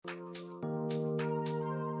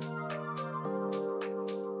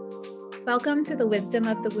Welcome to the Wisdom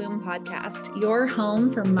of the Womb podcast, your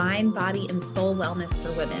home for mind, body, and soul wellness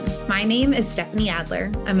for women. My name is Stephanie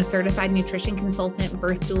Adler. I'm a certified nutrition consultant,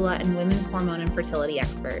 birth doula, and women's hormone and fertility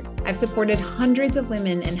expert. I've supported hundreds of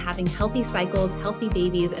women in having healthy cycles, healthy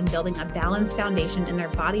babies, and building a balanced foundation in their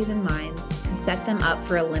bodies and minds to set them up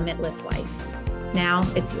for a limitless life. Now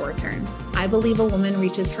it's your turn. I believe a woman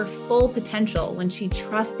reaches her full potential when she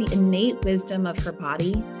trusts the innate wisdom of her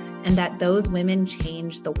body, and that those women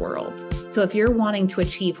change the world. So if you're wanting to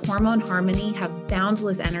achieve hormone harmony, have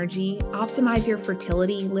boundless energy, optimize your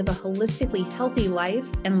fertility, live a holistically healthy life,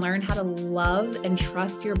 and learn how to love and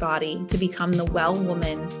trust your body to become the well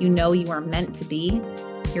woman you know you are meant to be,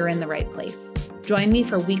 you're in the right place. Join me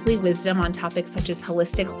for weekly wisdom on topics such as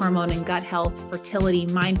holistic hormone and gut health, fertility,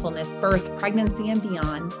 mindfulness, birth, pregnancy, and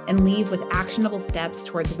beyond, and leave with actionable steps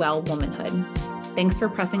towards well womanhood. Thanks for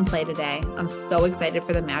pressing play today. I'm so excited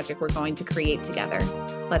for the magic we're going to create together.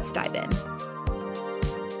 Let's dive in.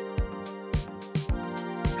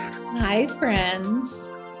 Hi, friends.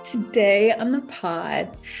 Today on the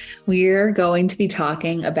pod, we're going to be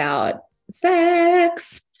talking about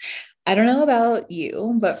sex. I don't know about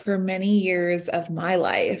you, but for many years of my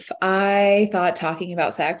life, I thought talking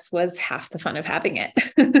about sex was half the fun of having it.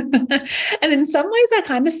 And in some ways, I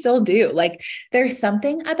kind of still do. Like, there's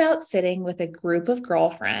something about sitting with a group of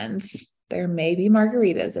girlfriends. There may be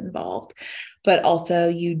margaritas involved, but also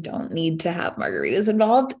you don't need to have margaritas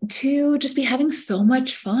involved to just be having so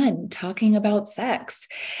much fun talking about sex.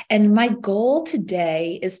 And my goal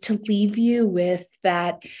today is to leave you with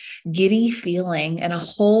that giddy feeling and a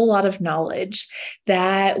whole lot of knowledge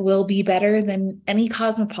that will be better than any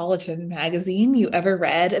cosmopolitan magazine you ever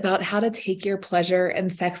read about how to take your pleasure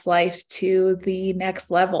and sex life to the next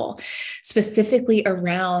level, specifically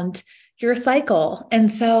around your cycle.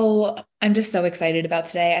 And so I'm just so excited about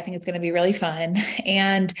today. I think it's going to be really fun.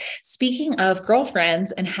 And speaking of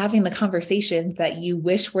girlfriends and having the conversations that you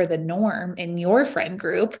wish were the norm in your friend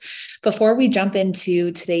group, before we jump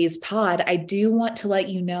into today's pod, I do want to let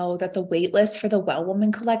you know that the waitlist for the Well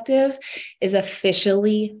Woman Collective is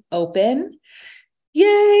officially open.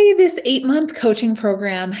 Yay, this 8-month coaching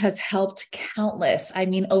program has helped countless,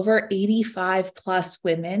 over 85 plus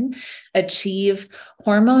women achieve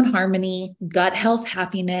hormone harmony, gut health,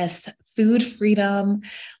 happiness, food freedom.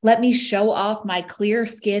 Let me show off my clear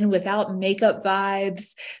skin without makeup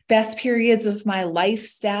vibes, best periods of my life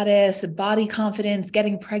status, body confidence,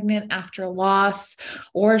 getting pregnant after loss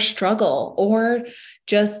or struggle, or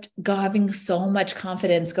just having so much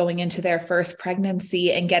confidence going into their first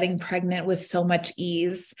pregnancy and getting pregnant with so much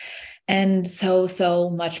ease, and so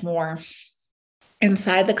much more.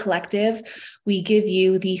 Inside the collective, we give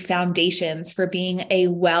you the foundations for being a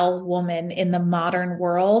well woman in the modern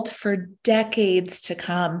world for decades to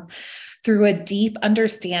come through a deep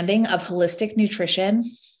understanding of holistic nutrition,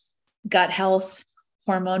 gut health,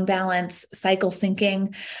 hormone balance, cycle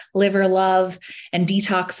syncing, liver love, and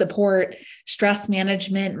detox support, stress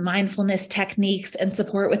management, mindfulness techniques, and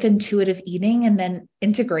support with intuitive eating, and then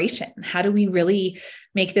integration. How do we really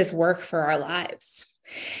make this work for our lives?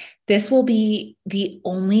 This will be the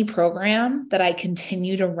only program that I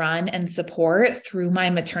continue to run and support through my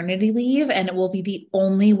maternity leave, and it will be the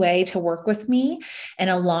only way to work with me in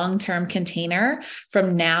a long-term container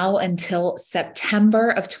from now until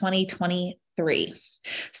September of 2023.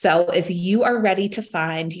 So if you are ready to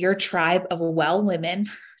find your tribe of well women,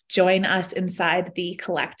 join us inside the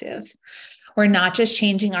collective. We're not just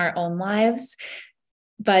changing our own lives,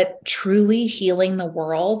 but truly healing the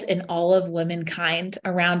world and all of womankind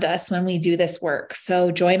around us when we do this work.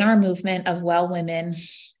 So join our movement of well women.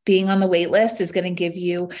 Being on the wait list is going to give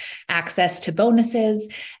you access to bonuses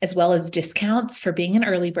as well as discounts for being an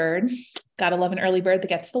early bird. Gotta love an early bird that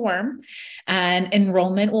gets the worm. And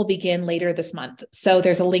enrollment will begin later this month. So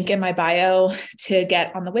there's a link in my bio to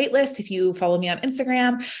get on the wait list if you follow me on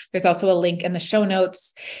Instagram. There's also a link in the show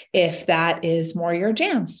notes if that is more your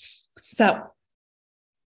jam. So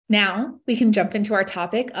now we can jump into our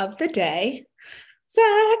topic of the day: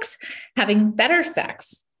 sex, having better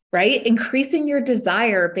sex, right? Increasing your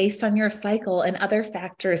desire based on your cycle and other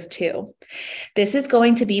factors too. This is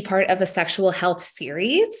going to be part of a sexual health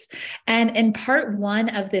series. And in part 1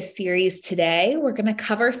 of this series today, we're going to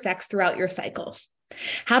cover sex throughout your cycle,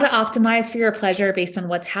 how to optimize for your pleasure based on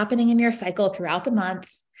what's happening in your cycle throughout the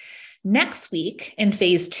month. Next week in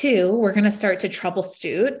phase 2, we're going to start to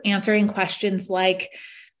troubleshoot, answering questions like,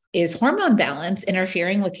 is hormone balance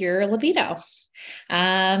interfering with your libido?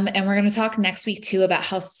 And we're going to talk next week too about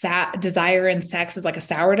how desire in sex is like a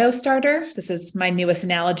sourdough starter. This is my newest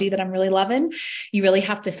analogy that I'm really loving. You really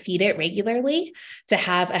have to feed it regularly to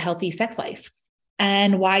have a healthy sex life.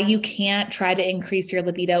 and why you can't try to increase your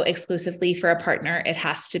libido exclusively for a partner. It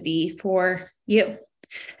has to be for you.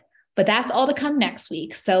 But that's all to come next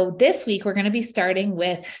week. So this week, we're going to be starting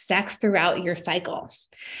with sex throughout your cycle.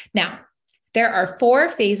 Now, there are 4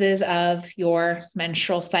 phases of your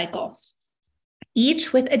menstrual cycle,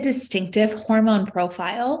 each with a distinctive hormone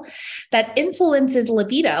profile that influences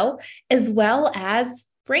libido as well as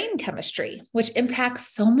brain chemistry, which impacts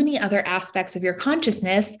so many other aspects of your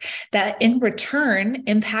consciousness that in return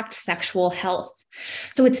impact sexual health.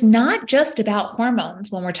 So it's not just about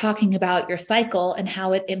hormones when we're talking about your cycle and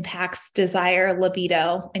how it impacts desire,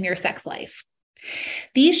 libido, and your sex life.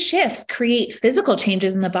 These shifts create physical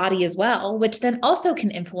changes in the body as well, which then also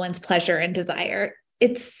can influence pleasure and desire.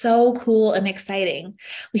 It's so cool and exciting.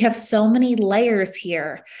 We have so many layers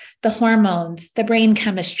here: the hormones, the brain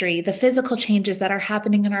chemistry, the physical changes that are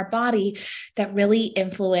happening in our body that really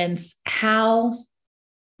influence how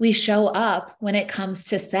we show up when it comes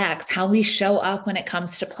to sex, how we show up when it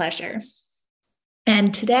comes to pleasure.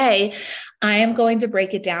 And today, I am going to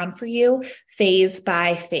break it down for you phase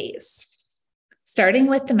by phase, starting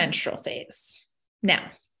with the menstrual phase. Now,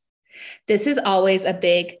 this is always a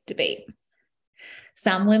big debate.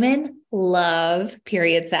 Some women love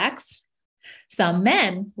period sex. Some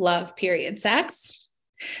men love period sex.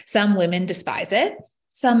 Some women despise it.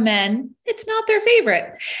 Some men, it's not their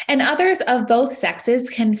favorite. And others of both sexes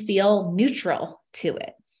can feel neutral to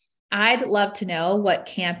it. I'd love to know what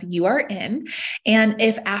camp you are in, and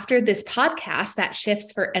if after this podcast that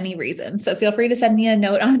shifts for any reason. So feel free to send me a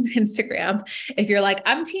note on Instagram if you're like,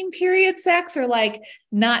 I'm team period sex, or like,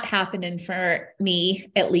 not happening for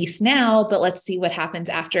me, at least now, but let's see what happens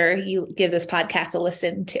after you give this podcast a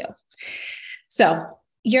listen to. So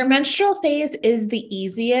your menstrual phase is the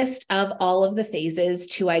easiest of all of the phases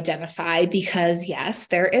to identify because, yes,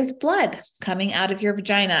 there is blood coming out of your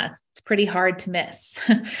vagina. It's pretty hard to miss.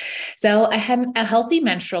 So a healthy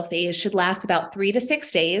menstrual phase should last about 3 to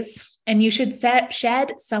 6 days, and you should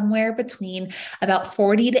shed somewhere between about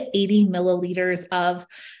 40 to 80 milliliters of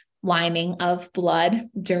lining of blood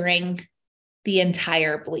during the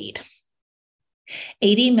entire bleed.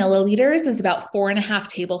 80 milliliters is about 4.5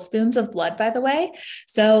 tablespoons of blood, by the way.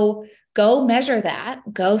 So go measure that.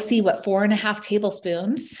 Go see what 4.5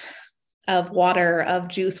 tablespoons of water, of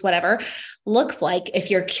juice, whatever, looks like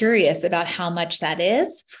if you're curious about how much that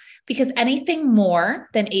is, because anything more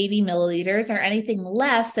than 80 milliliters or anything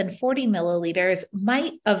less than 40 milliliters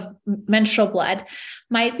of menstrual blood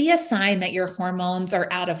might be a sign that your hormones are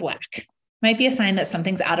out of whack, might be a sign that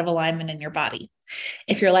something's out of alignment in your body.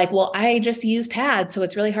 If you're like, well, I just use pads, so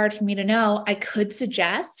it's really hard for me to know, I could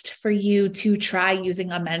suggest for you to try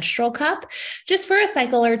using a menstrual cup just for a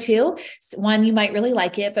cycle or two. One, you might really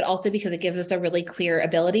like it, but also because it gives us a really clear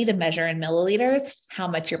ability to measure in milliliters how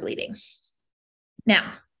much you're bleeding.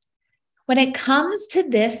 Now, when it comes to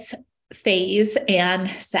this phase and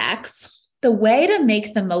sex, the way to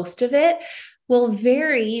make the most of it will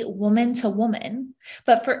vary woman to woman,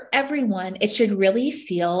 but for everyone, it should really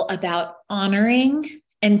feel about honoring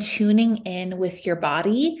and tuning in with your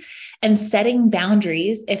body and setting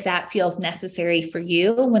boundaries if that feels necessary for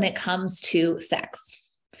you when it comes to sex.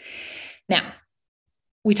 Now,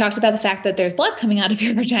 we talked about the fact that there's blood coming out of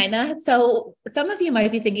your vagina. So some of you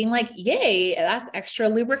might be thinking like, yay, that's extra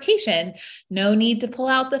lubrication. No need to pull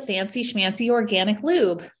out the fancy schmancy organic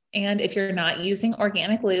lube. And if you're not using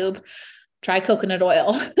organic lube, try coconut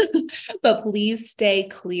oil, but please stay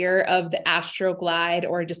clear of the Astroglide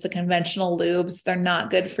or just the conventional lubes. They're not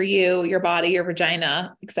good for you, your body, your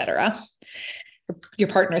vagina, etc. Your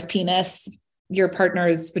partner's penis, your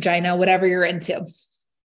partner's vagina, whatever you're into.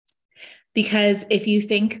 Because if you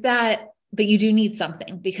think that, but you do need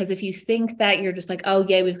something, because if you think that you're just like, oh,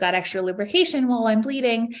 yay, we've got extra lubrication while I'm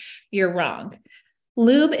bleeding, you're wrong.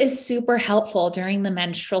 Lube is super helpful during the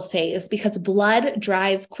menstrual phase because blood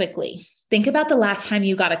dries quickly. Think about the last time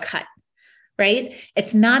you got a cut, right?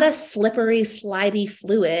 It's not a slippery, slidey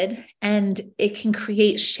fluid, and it can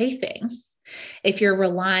create chafing if you're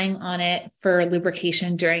relying on it for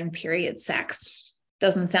lubrication during period sex.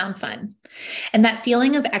 Doesn't sound fun. And that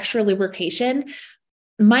feeling of extra lubrication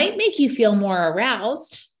might make you feel more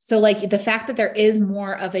aroused. So like the fact that there is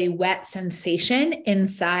more of a wet sensation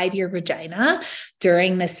inside your vagina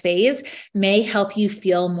during this phase may help you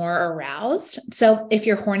feel more aroused. So if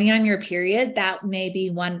you're horny on your period, that may be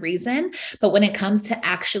one reason. But when it comes to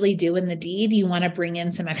actually doing the deed, you want to bring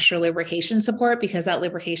in some extra lubrication support because that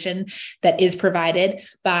lubrication that is provided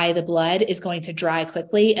by the blood is going to dry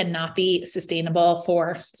quickly and not be sustainable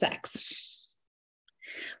for sex.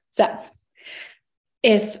 So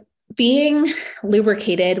if being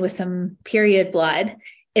lubricated with some period blood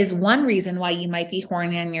is one reason why you might be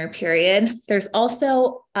horny on your period. There's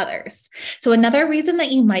also others. So another reason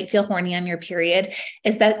that you might feel horny on your period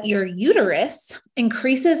is that your uterus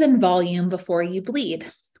increases in volume before you bleed,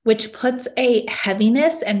 which puts a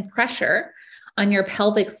heaviness and pressure on your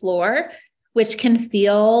pelvic floor, which can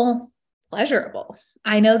feel pleasurable.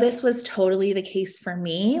 I know this was totally the case for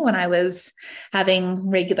me when I was having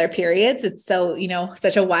regular periods. It's so,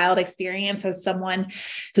 such a wild experience as someone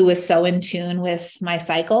who was so in tune with my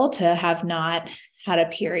cycle to have not had a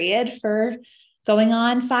period for going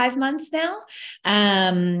on 5 months now.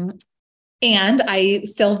 And I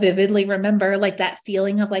still vividly remember like that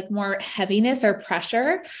feeling of like more heaviness or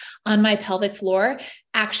pressure on my pelvic floor,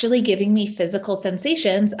 actually giving me physical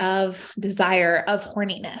sensations of desire, of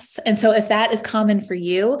horniness. And so if that is common for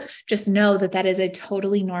you, just know that that is a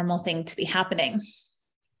totally normal thing to be happening.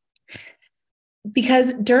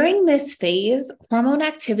 Because during this phase, hormone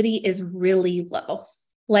activity is really low,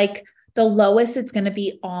 like the lowest it's going to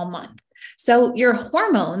be all month. So your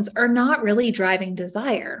hormones are not really driving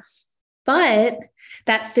desire. But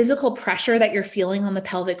that physical pressure that you're feeling on the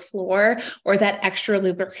pelvic floor or that extra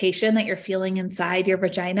lubrication that you're feeling inside your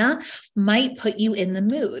vagina might put you in the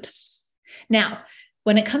mood. Now,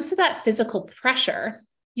 when it comes to that physical pressure,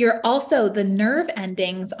 you're also the nerve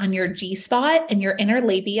endings on your G-spot and your inner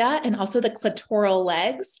labia and also the clitoral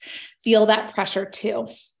legs feel that pressure too,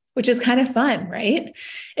 which is kind of fun, right?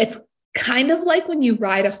 It's kind of like when you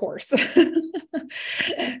ride a horse.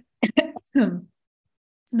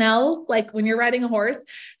 Smells, like when you're riding a horse,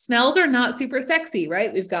 smells are not super sexy,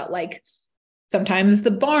 right? We've got like sometimes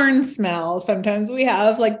the barn smell, sometimes we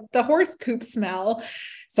have like the horse poop smell.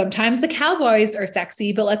 Sometimes the cowboys are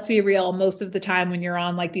sexy, but let's be real, most of the time when you're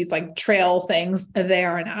on like these like trail things, they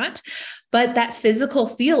are not. But that physical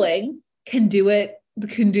feeling can do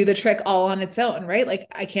the trick all on its own, right? Like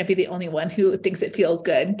I can't be the only one who thinks it feels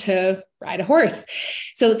good to ride a horse.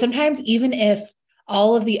 So sometimes even if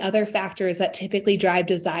all of the other factors that typically drive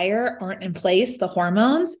desire aren't in place, the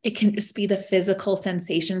hormones, it can just be the physical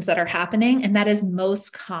sensations that are happening. And that is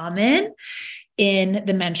most common in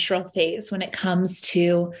the menstrual phase when it comes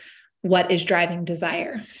to what is driving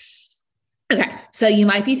desire. Okay, so you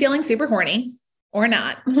might be feeling super horny or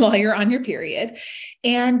not while you're on your period.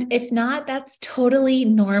 And if not, that's totally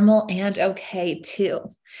normal and okay too.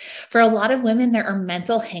 For a lot of women, there are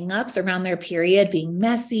mental hangups around their period being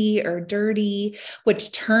messy or dirty,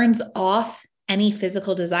 which turns off any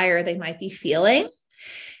physical desire they might be feeling.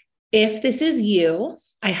 If this is you,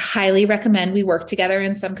 I highly recommend we work together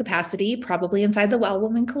in some capacity, probably inside the Well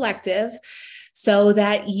Woman Collective, so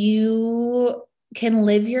that you can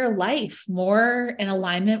live your life more in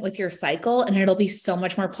alignment with your cycle. And it'll be so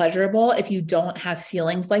much more pleasurable if you don't have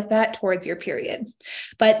feelings like that towards your period.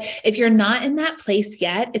 But if you're not in that place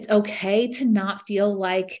yet, it's okay to not feel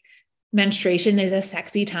like menstruation is a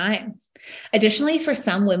sexy time. Additionally, for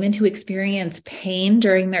some women who experience pain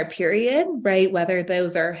during their period, right, whether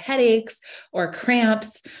those are headaches or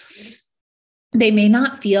cramps, they may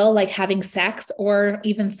not feel like having sex or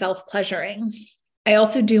even self-pleasuring. I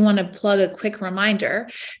also do want to plug a quick reminder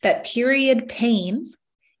that period pain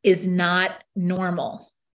is not normal.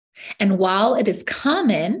 And while it is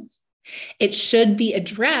common, it should be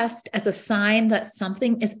addressed as a sign that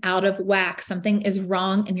something is out of whack, something is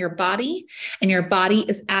wrong in your body, and your body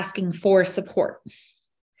is asking for support.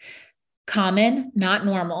 Common, not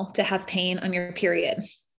normal to have pain on your period.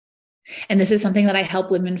 And this is something that I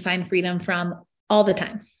help women find freedom from all the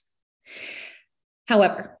time.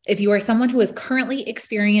 However, if you are someone who is currently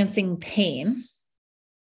experiencing pain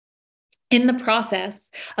in the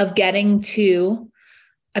process of getting to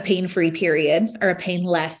a pain-free period or a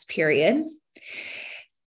painless period,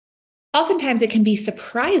 oftentimes it can be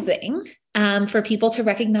surprising for people to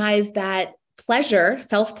recognize that pleasure,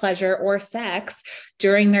 self-pleasure, or sex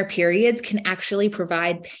during their periods can actually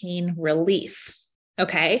provide pain relief.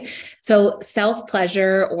 Okay, so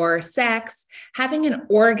self-pleasure or sex, having an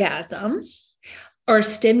orgasm or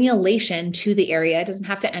stimulation to the area. It doesn't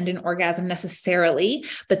have to end in orgasm necessarily,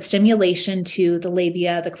 but stimulation to the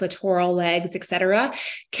labia, the clitoral legs, etc.,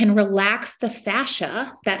 can relax the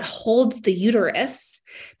fascia that holds the uterus,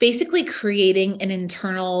 basically creating an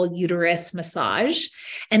internal uterus massage.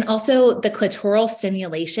 And also the clitoral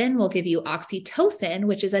stimulation will give you oxytocin,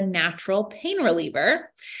 which is a natural pain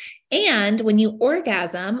reliever. And when you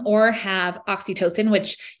orgasm or have oxytocin,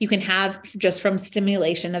 which you can have just from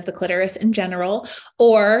stimulation of the clitoris in general,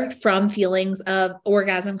 or from feelings of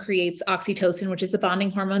orgasm creates oxytocin, which is the bonding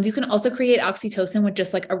hormones. You can also create oxytocin with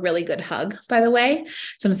just like a really good hug, by the way,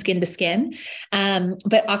 some skin to skin.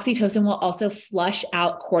 But oxytocin will also flush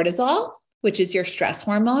out cortisol, which is your stress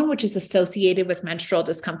hormone, which is associated with menstrual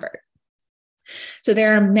discomfort. So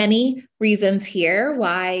there are many reasons here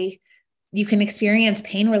why you can experience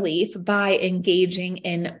pain relief by engaging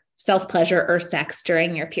in self-pleasure or sex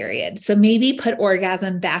during your period. So maybe put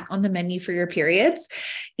orgasm back on the menu for your periods,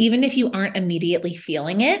 even if you aren't immediately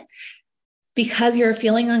feeling it, because you're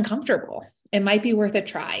feeling uncomfortable. It might be worth a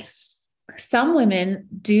try. Some women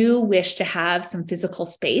do wish to have some physical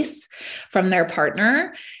space from their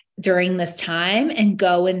partner during this time and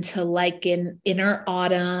go into like an inner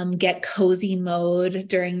autumn, get cozy mode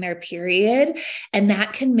during their period. And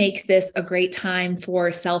that can make this a great time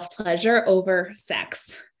for self-pleasure over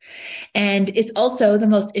sex. And it's also the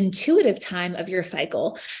most intuitive time of your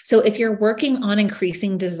cycle. So if you're working on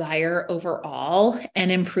increasing desire overall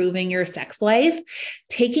and improving your sex life,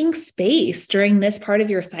 taking space during this part of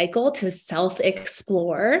your cycle to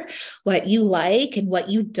self-explore what you like and what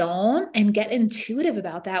you don't, and get intuitive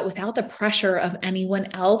about that without the pressure of anyone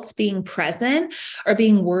else being present or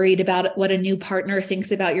being worried about what a new partner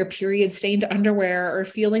thinks about your period-stained underwear or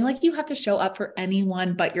feeling like you have to show up for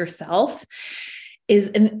anyone but yourself, is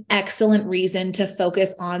an excellent reason to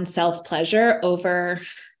focus on self-pleasure over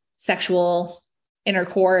sexual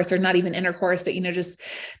intercourse, or not even intercourse, but, just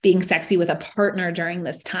being sexy with a partner during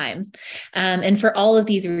this time. And for all of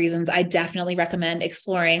these reasons, I definitely recommend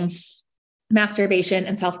exploring masturbation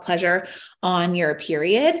and self-pleasure on your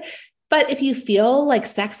period. But if you feel like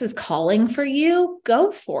sex is calling for you,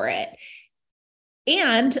 go for it.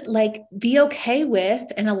 And be okay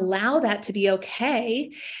with and allow that to be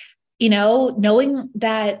okay. Knowing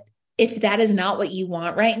that if that is not what you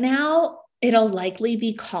want right now, it'll likely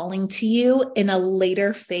be calling to you in a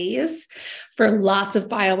later phase for lots of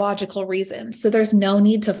biological reasons. So there's no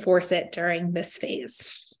need to force it during this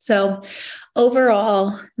phase. So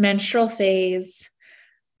overall, menstrual phase,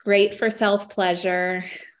 great for self-pleasure,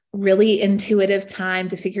 really intuitive time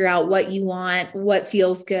to figure out what you want, what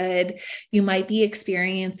feels good. You might be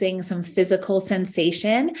experiencing some physical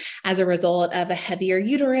sensation as a result of a heavier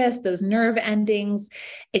uterus, those nerve endings.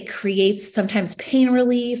 It creates sometimes pain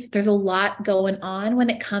relief. There's a lot going on when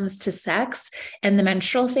it comes to sex and the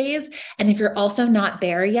menstrual phase. And if you're also not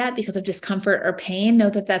there yet because of discomfort or pain, know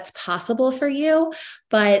that that's possible for you,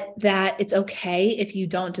 but that it's okay if you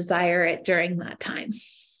don't desire it during that time.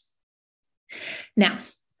 Now,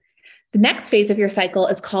 the next phase of your cycle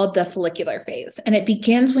is called the follicular phase, and it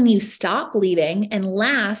begins when you stop bleeding and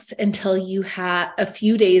lasts until you have a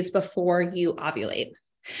few days before you ovulate.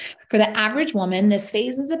 For the average woman, this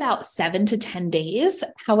phase is about 7 to 10 days.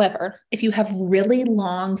 However, if you have really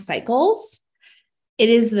long cycles,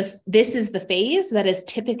 this is the phase that is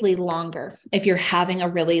typically longer if you're having a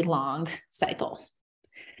really long cycle.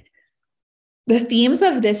 The themes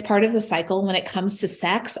of this part of the cycle when it comes to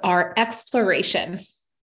sex are exploration,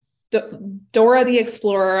 Dora the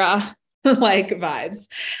Explorer vibes.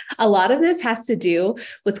 A lot of this has to do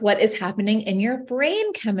with what is happening in your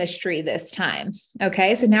brain chemistry this time.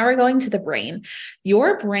 Okay, so now we're going to the brain.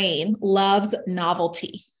 Your brain loves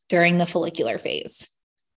novelty during the follicular phase.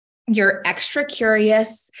 You're extra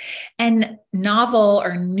curious, and novel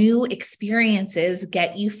or new experiences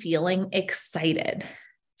get you feeling excited.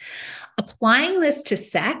 Applying this to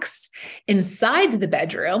sex inside the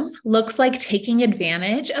bedroom looks like taking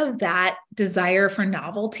advantage of that desire for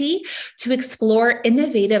novelty to explore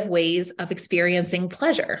innovative ways of experiencing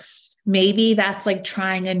pleasure. Maybe that's like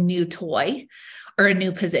trying a new toy or a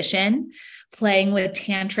new position, playing with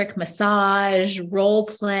tantric massage, role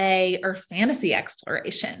play, or fantasy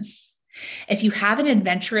exploration. If you have an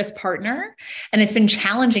adventurous partner and it's been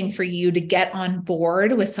challenging for you to get on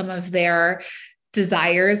board with some of their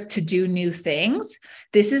desires to do new things,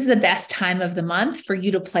 this is the best time of the month for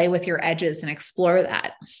you to play with your edges and explore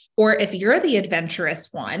that. Or if you're the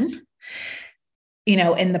adventurous one,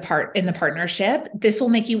 in the partnership, this will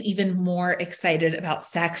make you even more excited about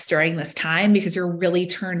sex during this time because you're really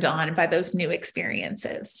turned on by those new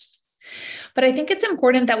experiences. But I think it's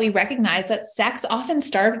important that we recognize that sex often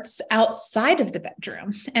starts outside of the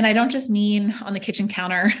bedroom. And I don't just mean on the kitchen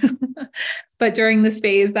counter, but during this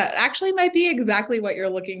phase that actually might be exactly what you're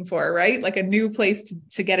looking for, right? Like a new place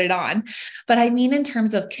to get it on. But I mean in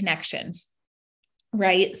terms of connection.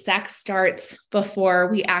 Right? Sex starts before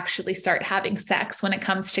we actually start having sex when it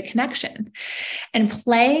comes to connection. And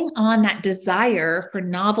playing on that desire for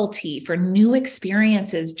novelty, for new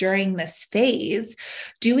experiences during this phase,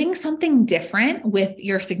 doing something different with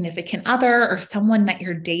your significant other or someone that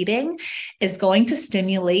you're dating is going to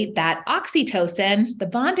stimulate that oxytocin, the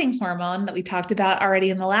bonding hormone that we talked about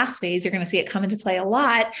already in the last phase. You're going to see it come into play a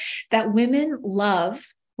lot, that women love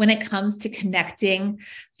when it comes to connecting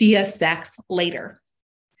via sex later.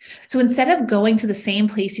 So instead of going to the same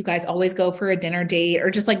place you guys always go for a dinner date, or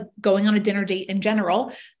just like going on a dinner date in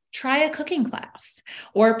general, try a cooking class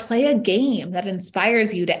or play a game that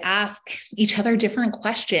inspires you to ask each other different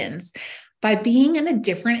questions. By being in a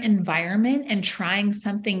different environment and trying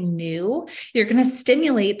something new, you're going to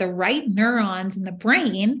stimulate the right neurons in the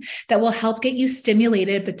brain that will help get you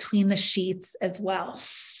stimulated between the sheets as well.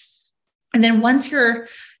 And then once you're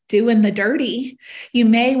doing the dirty, you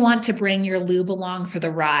may want to bring your lube along for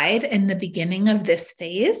the ride in the beginning of this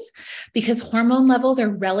phase, because hormone levels are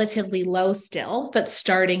relatively low still, but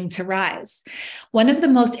starting to rise. One of the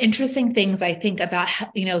most interesting things I think about,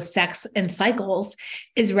 sex and cycles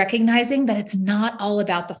is recognizing that it's not all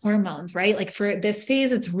about the hormones, right? Like for this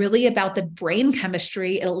phase, it's really about the brain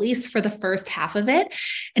chemistry, at least for the first half of it,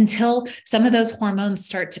 until some of those hormones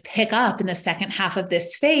start to pick up in the second half of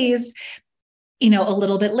this phase, a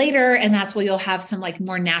little bit later. And that's where you'll have some like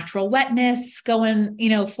more natural wetness going,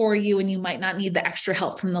 for you, and you might not need the extra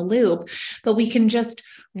help from the lube. But we can just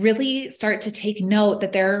really start to take note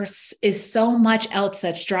that there is so much else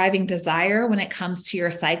that's driving desire when it comes to your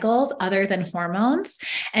cycles other than hormones.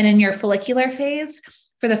 And in your follicular phase,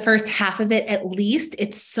 for the first half of it, at least,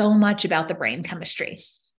 it's so much about the brain chemistry.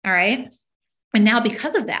 All right. And now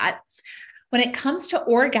because of that, when it comes to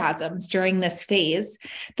orgasms during this phase,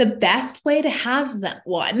 the best way to have that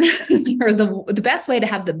one, or the best way to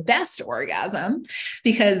have the best orgasm,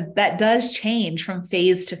 because that does change from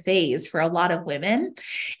phase to phase for a lot of women,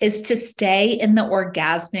 is to stay in the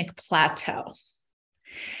orgasmic plateau.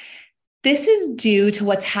 This is due to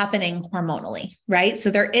what's happening hormonally, right?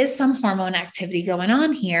 So there is some hormone activity going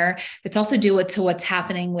on here. It's also due to what's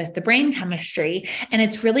happening with the brain chemistry. And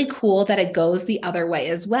it's really cool that it goes the other way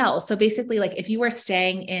as well. So basically, like if you are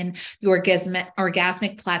staying in the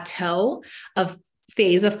orgasmic plateau of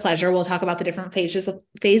phase of pleasure, we'll talk about the different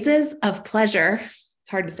phases of pleasure. It's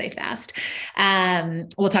hard to say fast.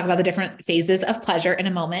 We'll talk about the different phases of pleasure in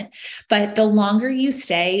a moment, but the longer you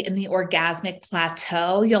stay in the orgasmic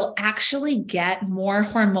plateau, you'll actually get more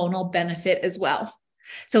hormonal benefit as well.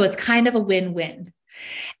 So it's kind of a win-win.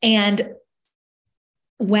 And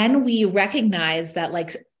when we recognize that,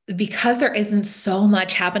 like, because there isn't so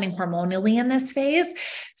much happening hormonally in this phase,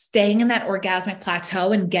 staying in that orgasmic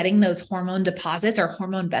plateau and getting those hormone deposits or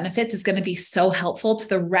hormone benefits is going to be so helpful to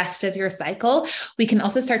the rest of your cycle. We can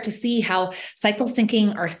also start to see how cycle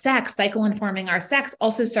syncing our sex, cycle informing our sex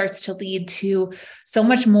also starts to lead to so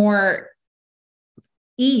much more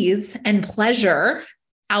ease and pleasure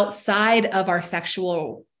outside of our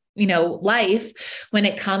sexual, life when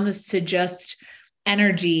it comes to just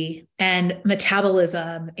energy and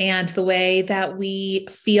metabolism and the way that we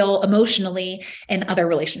feel emotionally in other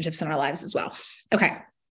relationships in our lives as well. Okay.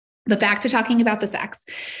 But back to talking about the sex.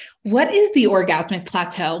 What is the orgasmic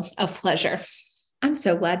plateau of pleasure? I'm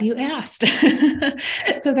so glad you asked.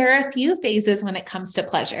 So there are a few phases when it comes to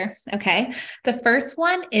pleasure. Okay. The first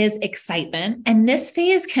one is excitement. And this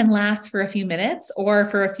phase can last for a few minutes or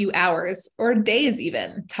for a few hours or days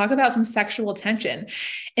even. Talk about some sexual tension.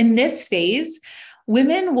 In this phase,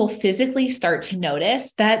 women will physically start to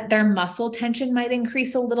notice that their muscle tension might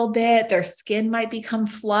increase a little bit. Their skin might become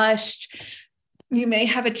flushed. You may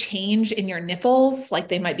have a change in your nipples, like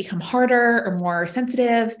they might become harder or more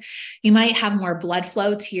sensitive. You might have more blood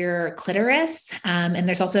flow to your clitoris. And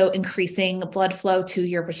there's also increasing blood flow to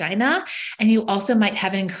your vagina. And you also might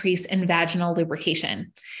have an increase in vaginal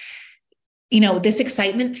lubrication. This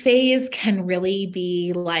excitement phase can really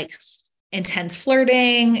be like intense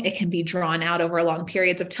flirting. It can be drawn out over long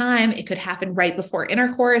periods of time. It could happen right before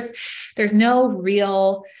intercourse. There's no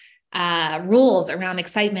real rules around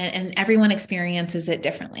excitement, and everyone experiences it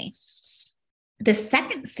differently. The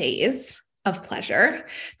second phase of pleasure,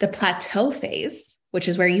 the plateau phase, which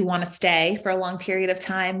is where you want to stay for a long period of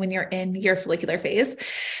time when you're in your follicular phase,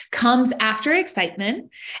 comes after excitement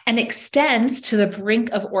and extends to the brink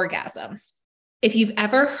of orgasm. If you've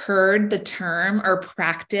ever heard the term or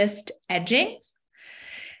practiced edging,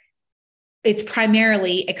 it's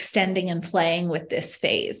primarily extending and playing with this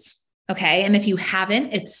phase. Okay. And if you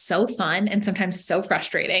haven't, it's so fun and sometimes so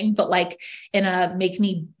frustrating, but like in a make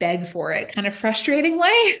me beg for it kind of frustrating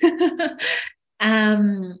way.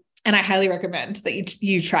 And I highly recommend that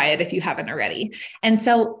you try it if you haven't already. And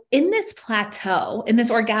so in this plateau, in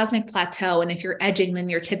this orgasmic plateau, and if you're edging, then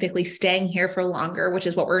you're typically staying here for longer, which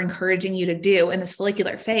is what we're encouraging you to do in this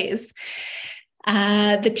follicular phase.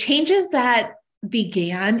 The changes that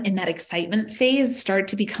began in that excitement phase start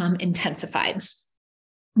to become intensified.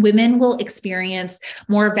 Women will experience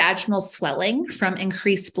more vaginal swelling from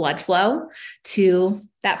increased blood flow to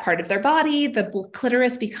that part of their body. The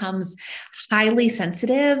clitoris becomes highly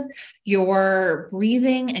sensitive. Your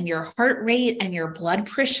breathing and your heart rate and your blood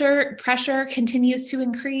pressure continues to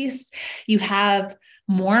increase. You have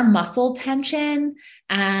more muscle tension.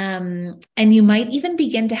 And you might even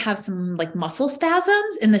begin to have some like muscle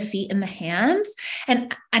spasms in the feet and the hands.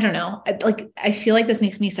 And I don't know, like, I feel like this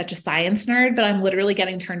makes me such a science nerd, but I'm literally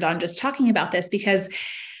getting turned on just talking about this because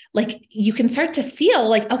like you can start to feel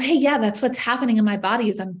like, okay, yeah, that's what's happening in my body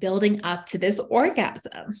as I'm building up to this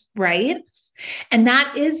orgasm, right? And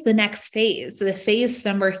that is the next phase. The phase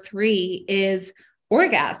number 3 is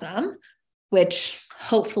orgasm, which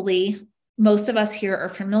hopefully most of us here are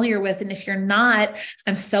familiar with. And if you're not,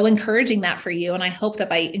 I'm so encouraging that for you. And I hope that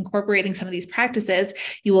by incorporating some of these practices,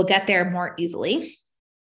 you will get there more easily.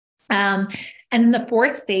 And then the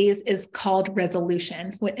 4th phase is called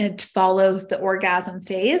resolution. It follows the orgasm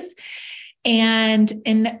phase. And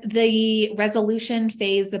in the resolution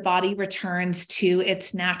phase, the body returns to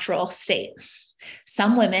its natural state.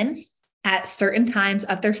 Some women at certain times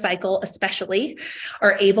of their cycle, especially,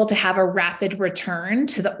 are able to have a rapid return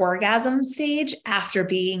to the orgasm stage after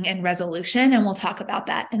being in resolution. And we'll talk about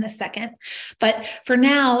that in a second. But for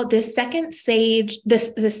now, this second stage,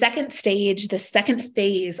 the second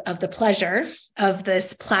phase of the pleasure of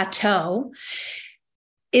this plateau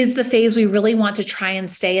is the phase we really want to try and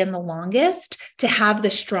stay in the longest to have the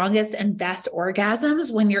strongest and best orgasms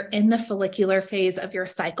when you're in the follicular phase of your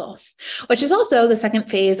cycle, which is also the second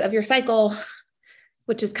phase of your cycle,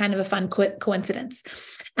 which is kind of a fun coincidence.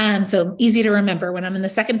 So easy to remember. When I'm in the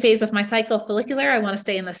second phase of my cycle, follicular, I want to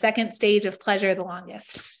stay in the second stage of pleasure the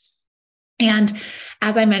longest. And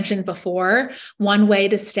as I mentioned before, one way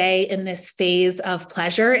to stay in this phase of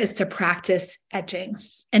pleasure is to practice edging.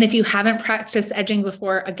 And if you haven't practiced edging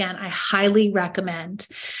before, again, I highly recommend.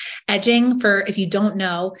 Edging, for if you don't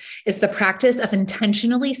know, is the practice of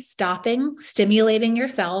intentionally stopping stimulating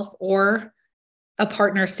yourself or a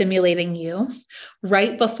partner stimulating you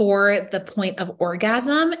right before the point of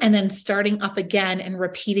orgasm, and then starting up again and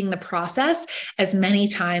repeating the process as many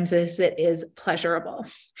times as it is pleasurable.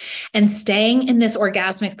 And staying in this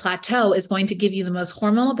orgasmic plateau is going to give you the most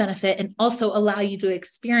hormonal benefit and also allow you to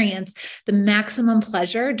experience the maximum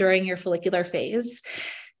pleasure during your follicular phase.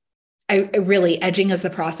 Edging is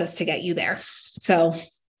the process to get you there. So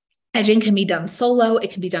edging can be done solo.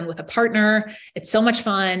 It can be done with a partner. It's so much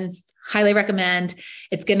fun. Highly recommend.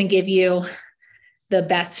 It's going to give you the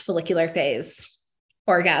best follicular phase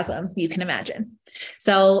orgasm you can imagine.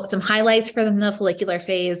 So some highlights from the follicular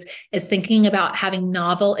phase is thinking about having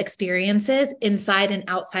novel experiences inside and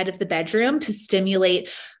outside of the bedroom to stimulate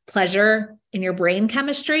pleasure in your brain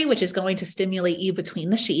chemistry, which is going to stimulate you between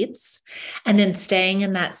the sheets. And then staying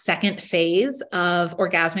in that second phase of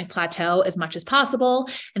orgasmic plateau as much as possible.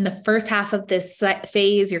 In the first half of this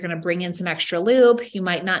phase, you're going to bring in some extra lube. You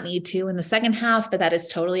might not need to in the second half, but that is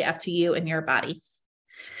totally up to you and your body.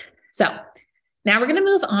 So now we're going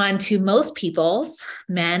to move on to most people's,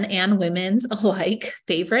 men and women's alike,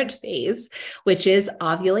 favorite phase, which is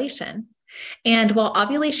ovulation. And while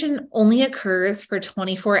ovulation only occurs for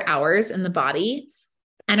 24 hours in the body,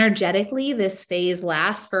 energetically, this phase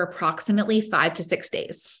lasts for approximately 5 to 6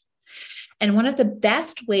 days. And one of the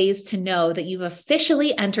best ways to know that you've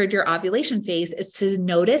officially entered your ovulation phase is to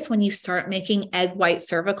notice when you start making egg white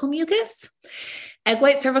cervical mucus. Egg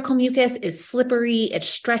white cervical mucus is slippery, it's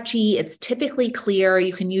stretchy, it's typically clear.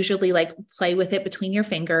 You can usually like play with it between your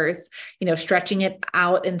fingers, stretching it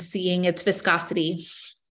out and seeing its viscosity.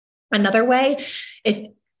 Another way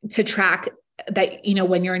to track that,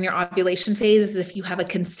 when you're in your ovulation phase is if you have a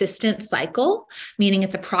consistent cycle, meaning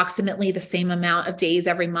it's approximately the same amount of days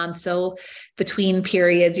every month. So between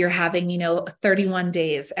periods, you're having, 31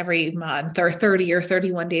 days every month or 30 or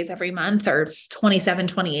 31 days every month or 27,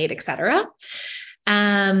 28, et cetera,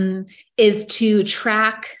 is to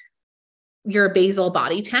track your basal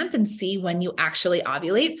body temp and see when you actually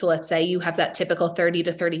ovulate. So let's say you have that typical 30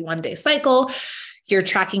 to 31 day cycle. You're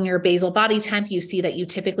tracking your basal body temp. You see that you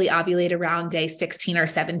typically ovulate around day 16 or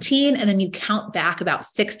 17, and then you count back about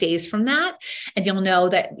 6 days from that. And you'll know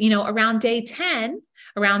that, around day 10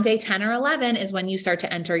 or 11 is when you start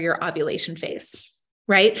to enter your ovulation phase,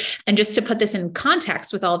 right? And just to put this in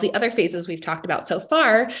context with all of the other phases we've talked about so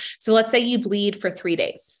far. So let's say you bleed for 3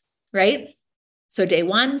 days, right? So day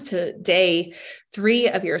 1 to day 3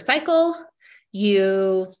 of your cycle,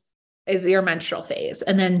 is your menstrual phase.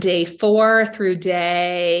 And then day 4 through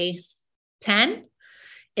day 10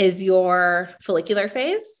 is your follicular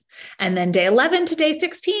phase. And then day 11 to day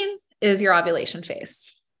 16 is your ovulation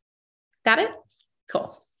phase. Got it?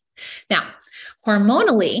 Cool. Now,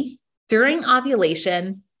 hormonally, during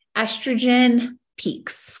ovulation, estrogen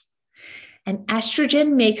peaks. And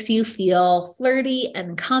estrogen makes you feel flirty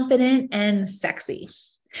and confident and sexy.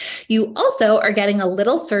 You also are getting a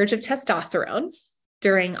little surge of testosterone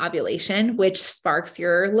during ovulation, which sparks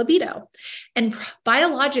your libido. And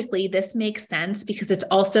biologically, this makes sense because it's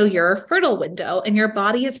also your fertile window and your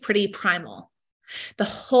body is pretty primal. The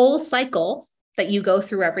whole cycle that you go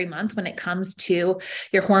through every month when it comes to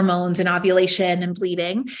your hormones and ovulation and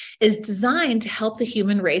bleeding is designed to help the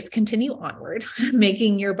human race continue onward,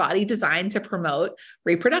 making your body designed to promote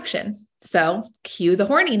reproduction. So cue the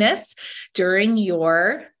horniness during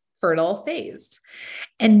your fertile phase.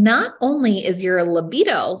 And not only is your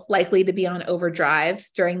libido likely to be on overdrive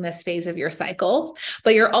during this phase of your cycle,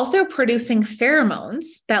 but you're also producing pheromones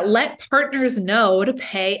that let partners know to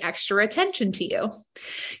pay extra attention to you.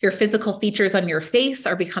 Your physical features on your face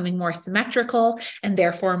are becoming more symmetrical and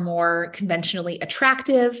therefore more conventionally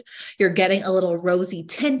attractive. You're getting a little rosy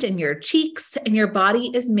tint in your cheeks, and your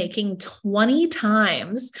body is making 20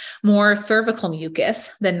 times more cervical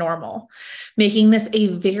mucus than normal, making this a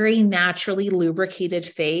very naturally lubricated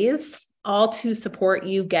phase, all to support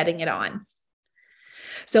you getting it on.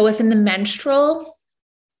 So if in the menstrual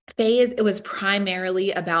phase, it was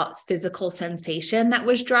primarily about physical sensation that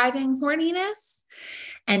was driving horniness,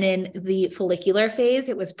 and in the follicular phase,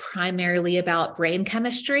 it was primarily about brain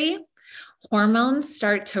chemistry, hormones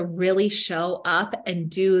start to really show up and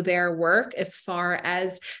do their work as far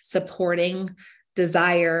as supporting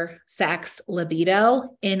desire, sex,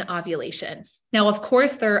 libido in ovulation. Now, of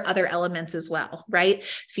course, there are other elements as well, right?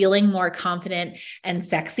 Feeling more confident and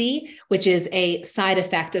sexy, which is a side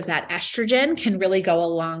effect of that estrogen, can really go a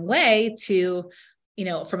long way to,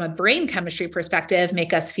 from a brain chemistry perspective,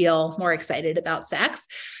 make us feel more excited about sex.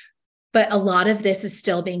 But a lot of this is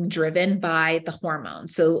still being driven by the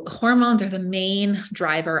hormones. So hormones are the main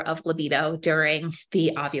driver of libido during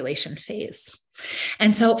the ovulation phase.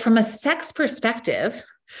 And so from a sex perspective,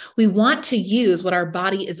 we want to use what our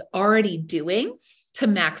body is already doing to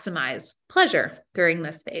maximize pleasure during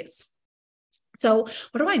this phase. So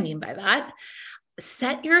what do I mean by that?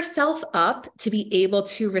 Set yourself up to be able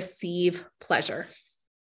to receive pleasure.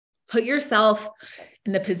 Put yourself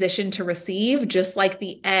in the position to receive, just like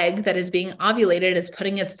the egg that is being ovulated is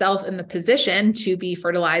putting itself in the position to be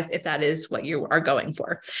fertilized, if that is what you are going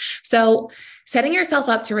for. So setting yourself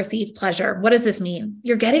up to receive pleasure, what does this mean?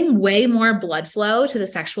 You're getting way more blood flow to the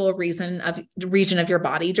sexual region of your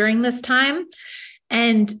body during this time.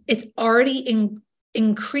 And it's already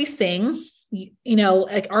increasing,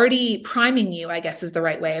 like already priming you, I guess is the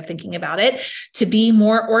right way of thinking about it, to be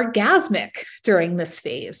more orgasmic during this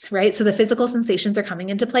phase, right? So the physical sensations are coming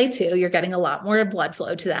into play too. You're getting a lot more blood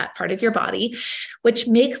flow to that part of your body, which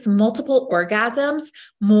makes multiple orgasms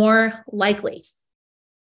more likely.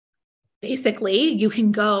 Basically, you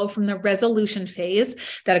can go from the resolution phase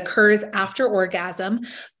that occurs after orgasm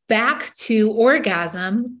back to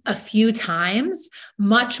orgasm a few times,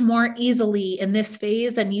 much more easily in this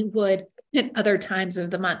phase than you would at other times of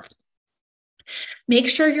the month. Make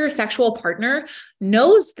sure your sexual partner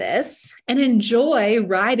knows this and enjoy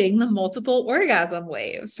riding the multiple orgasm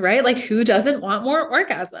waves, right? Like, who doesn't want more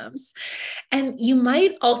orgasms? And you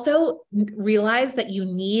might also realize that you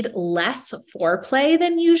need less foreplay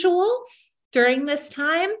than usual during this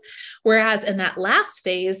time. Whereas in that last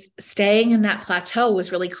phase, staying in that plateau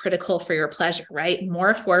was really critical for your pleasure, right?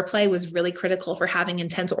 More foreplay was really critical for having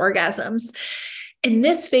intense orgasms. In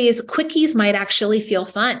this phase, quickies might actually feel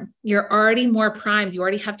fun. You're already more primed. You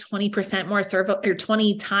already have 20% more or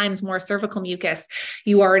 20 times more cervical mucus.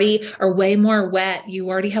 You already are way more wet. You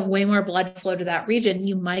already have way more blood flow to that region.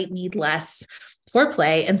 You might need less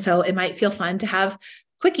foreplay. And so it might feel fun to have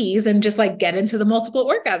quickies and just like get into the multiple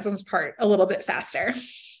orgasms part a little bit faster.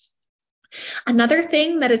 Another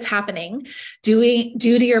thing that is happening due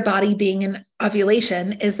to your body being in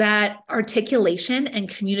ovulation is that articulation and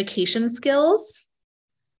communication skills,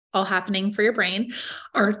 all happening for your brain,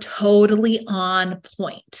 are totally on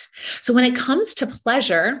point. So when it comes to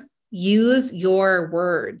pleasure, use your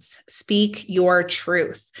words, speak your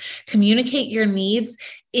truth, communicate your needs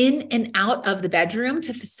in and out of the bedroom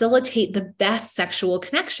to facilitate the best sexual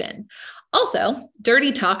connection. Also, dirty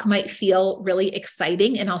talk might feel really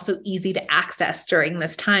exciting and also easy to access during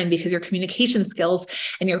this time because your communication skills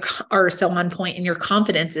are so on point, and your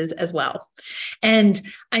confidence is as well. And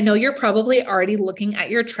I know you're probably already looking at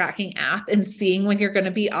your tracking app and seeing when you're going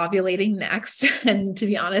to be ovulating next. And to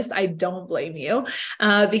be honest, I don't blame you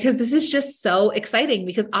because this is just so exciting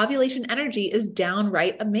because ovulation energy is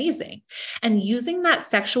downright amazing. And using that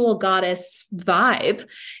sexual goddess vibe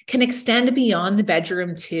can extend beyond the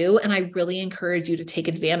bedroom too. And I really really encourage you to take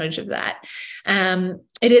advantage of that.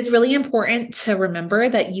 It is really important to remember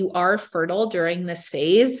that you are fertile during this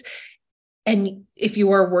phase. And if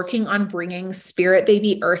you are working on bringing spirit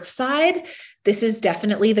baby earth side, this is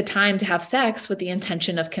definitely the time to have sex with the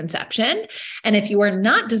intention of conception. And if you are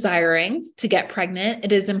not desiring to get pregnant,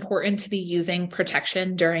 it is important to be using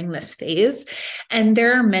protection during this phase. And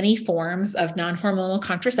there are many forms of non-hormonal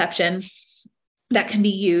contraception that can be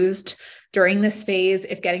used during this phase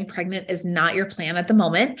if getting pregnant is not your plan at the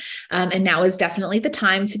moment. And now is definitely the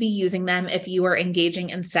time to be using them if you are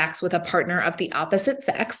engaging in sex with a partner of the opposite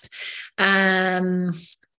sex.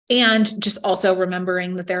 And just also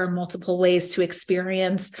remembering that there are multiple ways to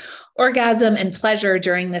experience orgasm and pleasure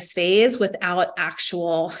during this phase without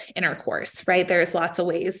actual intercourse, right? There's lots of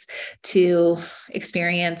ways to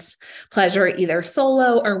experience pleasure either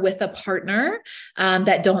solo or with a partner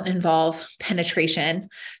that don't involve penetration.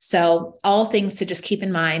 So all things to just keep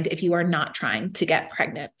in mind if you are not trying to get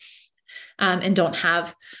pregnant and don't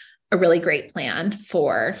have a really great plan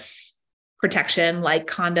for protection like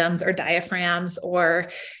condoms or diaphragms or,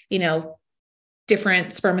 different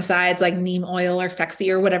spermicides like neem oil or Phexxi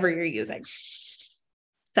or whatever you're using.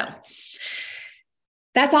 So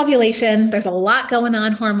that's ovulation. There's a lot going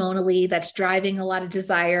on hormonally that's driving a lot of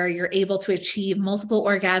desire. You're able to achieve multiple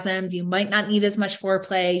orgasms. You might not need as much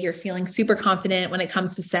foreplay. You're feeling super confident when it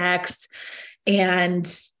comes to sex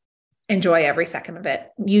and enjoy every second of it.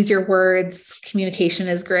 Use your words. Communication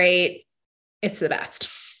is great. It's the best.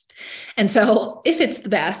 And so if it's the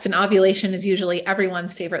best, and ovulation is usually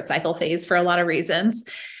everyone's favorite cycle phase for a lot of reasons,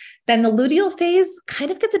 then the luteal phase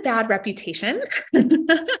kind of gets a bad reputation.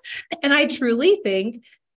 And I truly think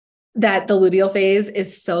that the luteal phase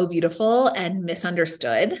is so beautiful and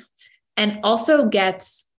misunderstood, and also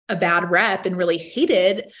gets a bad rep and really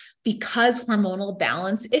hated because hormonal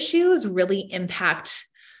balance issues really impact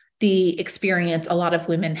the experience a lot of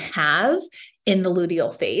women have in the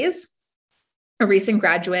luteal phase. A recent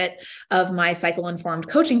graduate of my cycle-informed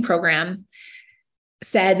coaching program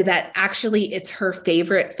said that actually it's her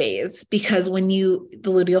favorite phase because the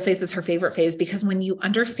luteal phase is her favorite phase because when you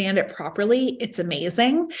understand it properly, it's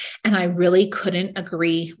amazing. And I really couldn't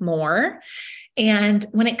agree more. And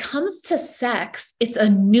when it comes to sex, it's a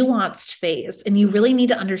nuanced phase, and you really need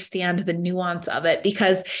to understand the nuance of it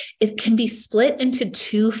because it can be split into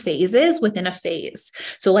two phases within a phase.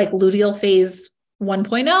 So like luteal phase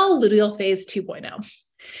 1.0, luteal phase 2.0.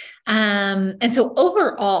 And so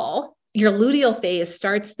overall, your luteal phase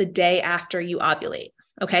starts the day after you ovulate.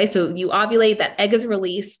 Okay. So you ovulate, that egg is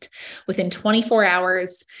released within 24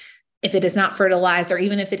 hours. If it is not fertilized, or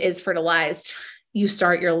even if it is fertilized, you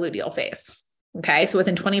start your luteal phase. Okay. So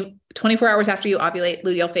within 24 hours after you ovulate,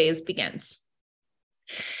 luteal phase begins.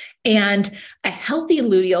 And a healthy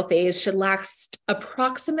luteal phase should last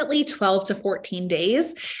approximately 12 to 14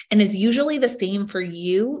 days and is usually the same for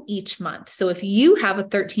you each month. So if you have a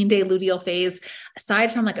 13-day luteal phase,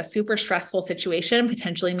 aside from like a super stressful situation,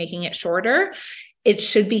 potentially making it shorter, it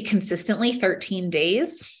should be consistently 13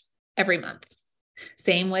 days every month.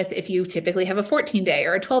 Same with if you typically have a 14-day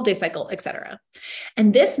or a 12-day cycle, et cetera.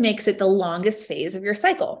 And this makes it the longest phase of your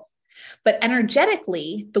cycle. But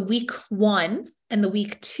energetically, the week 1 and the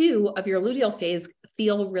week 2 of your luteal phase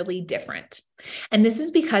feel really different. And this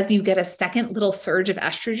is because you get a second little surge of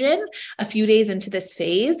estrogen a few days into this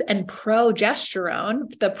phase, and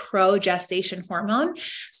progesterone, the progestation hormone,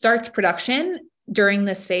 starts production during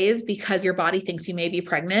this phase because your body thinks you may be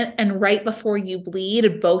pregnant. And right before you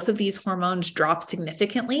bleed, both of these hormones drop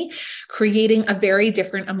significantly, creating a very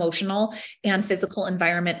different emotional and physical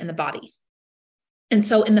environment in the body. And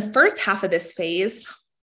so in the first half of this phase,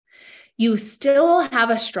 you still have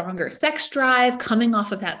a stronger sex drive coming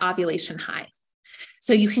off of that ovulation high.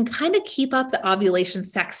 So you can kind of keep up the ovulation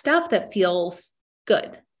sex stuff that feels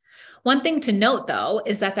good. One thing to note, though,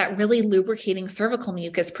 is that really lubricating cervical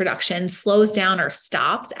mucus production slows down or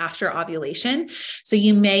stops after ovulation. So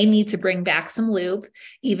you may need to bring back some lube,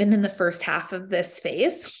 even in the first half of this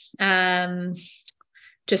phase,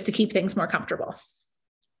 just to keep things more comfortable.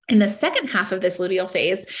 In the second half of this luteal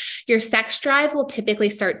phase, your sex drive will typically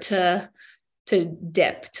start to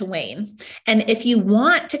dip, to wane. And if you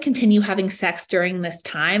want to continue having sex during this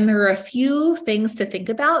time, there are a few things to think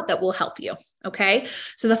about that will help you. Okay.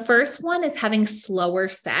 So the first one is having slower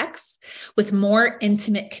sex with more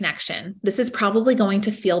intimate connection. This is probably going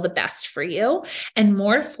to feel the best for you. And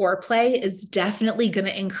more foreplay is definitely going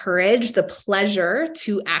to encourage the pleasure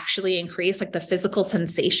to actually increase, like the physical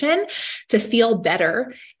sensation to feel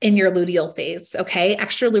better in your luteal phase. Okay.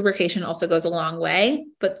 Extra lubrication also goes a long way,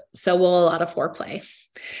 but so will a lot of foreplay.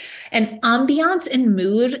 And ambiance and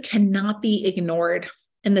mood cannot be ignored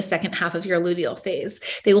in the second half of your luteal phase.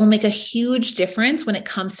 They will make a huge difference when it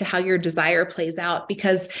comes to how your desire plays out,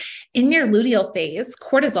 because in your luteal phase,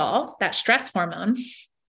 cortisol, that stress hormone,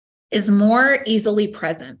 is more easily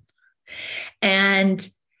present. And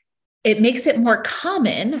it makes it more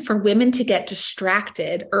common for women to get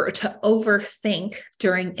distracted or to overthink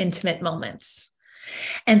during intimate moments.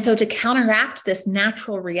 And so to counteract this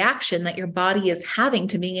natural reaction that your body is having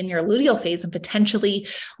to being in your luteal phase and potentially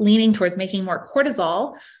leaning towards making more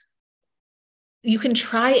cortisol, you can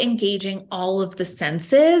try engaging all of the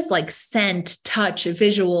senses like scent, touch,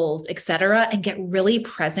 visuals, etc., and get really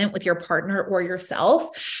present with your partner or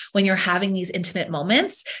yourself when you're having these intimate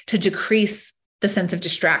moments to decrease the sense of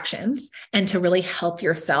distractions and to really help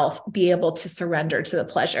yourself be able to surrender to the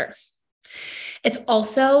pleasure. It's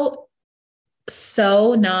also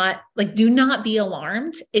so not like, do not be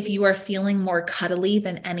alarmed if you are feeling more cuddly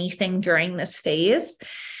than anything during this phase.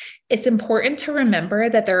 It's important to remember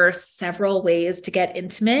that there are several ways to get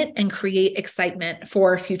intimate and create excitement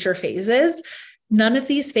for future phases. None of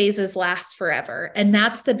these phases last forever. And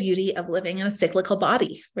that's the beauty of living in a cyclical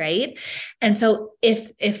body, right? And so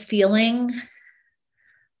if feeling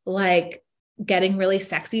like getting really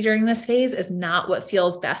sexy during this phase is not what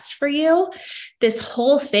feels best for you, this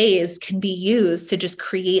whole phase can be used to just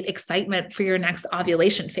create excitement for your next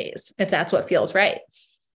ovulation phase, if that's what feels right.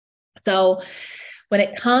 So when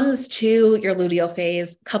it comes to your luteal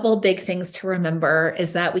phase, a couple of big things to remember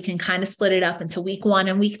is that we can kind of split it up into week 1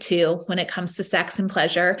 and week 2 when it comes to sex and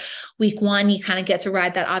pleasure. Week 1, you kind of get to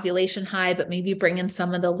ride that ovulation high, but maybe bring in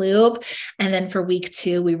some of the lube. And then for week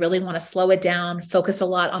 2, we really want to slow it down, focus a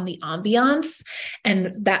lot on the ambiance,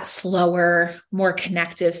 and that slower, more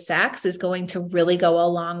connective sex is going to really go a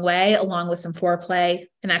long way, along with some foreplay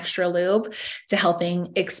and extra lube, to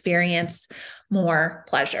helping experience more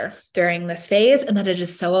pleasure during this phase. And that it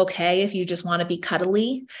is so okay if you just want to be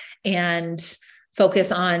cuddly and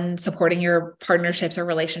focus on supporting your partnerships or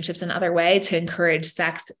relationships in other way to encourage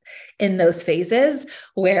sex in those phases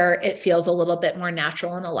where it feels a little bit more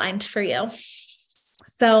natural and aligned for you.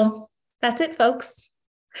 So that's it, folks.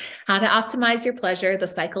 How to optimize your pleasure the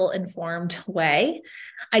cycle-informed way.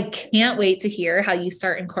 I can't wait to hear how you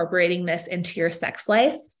start incorporating this into your sex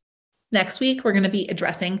life. Next week, we're going to be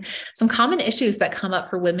addressing some common issues that come up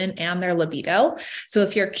for women and their libido. So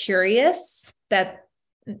if you're curious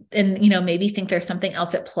and maybe think there's something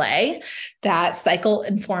else at play that cycle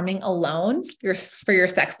informing alone for your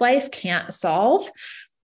sex life can't solve,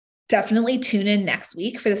 definitely tune in next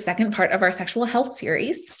week for the second part of our sexual health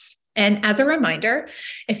series. And as a reminder,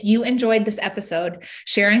 if you enjoyed this episode,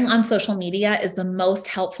 sharing on social media is the most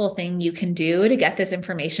helpful thing you can do to get this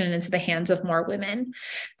information into the hands of more women.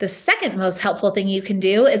 The second most helpful thing you can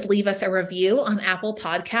do is leave us a review on Apple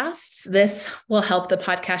Podcasts. This will help the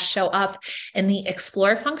podcast show up in the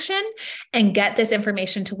Explore function and get this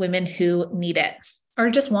information to women who need it or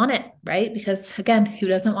just want it, right? Because again, who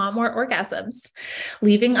doesn't want more orgasms?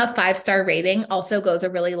 Leaving a 5-star rating also goes a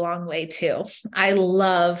really long way too. I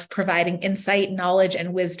love providing insight, knowledge,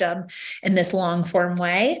 and wisdom in this long form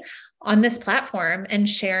way on this platform, and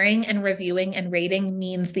sharing and reviewing and rating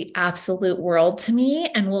means the absolute world to me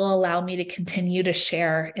and will allow me to continue to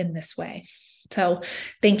share in this way. So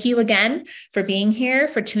thank you again for being here,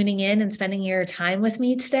 for tuning in and spending your time with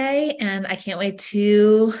me today. And I can't wait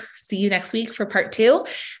to see you next week for part 2.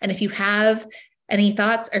 And if you have any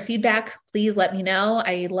thoughts or feedback, please let me know.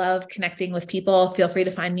 I love connecting with people. Feel free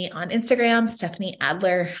to find me on Instagram, Stephanie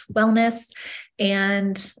Adler Wellness,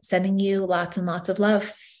 and sending you lots and lots of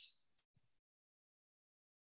love.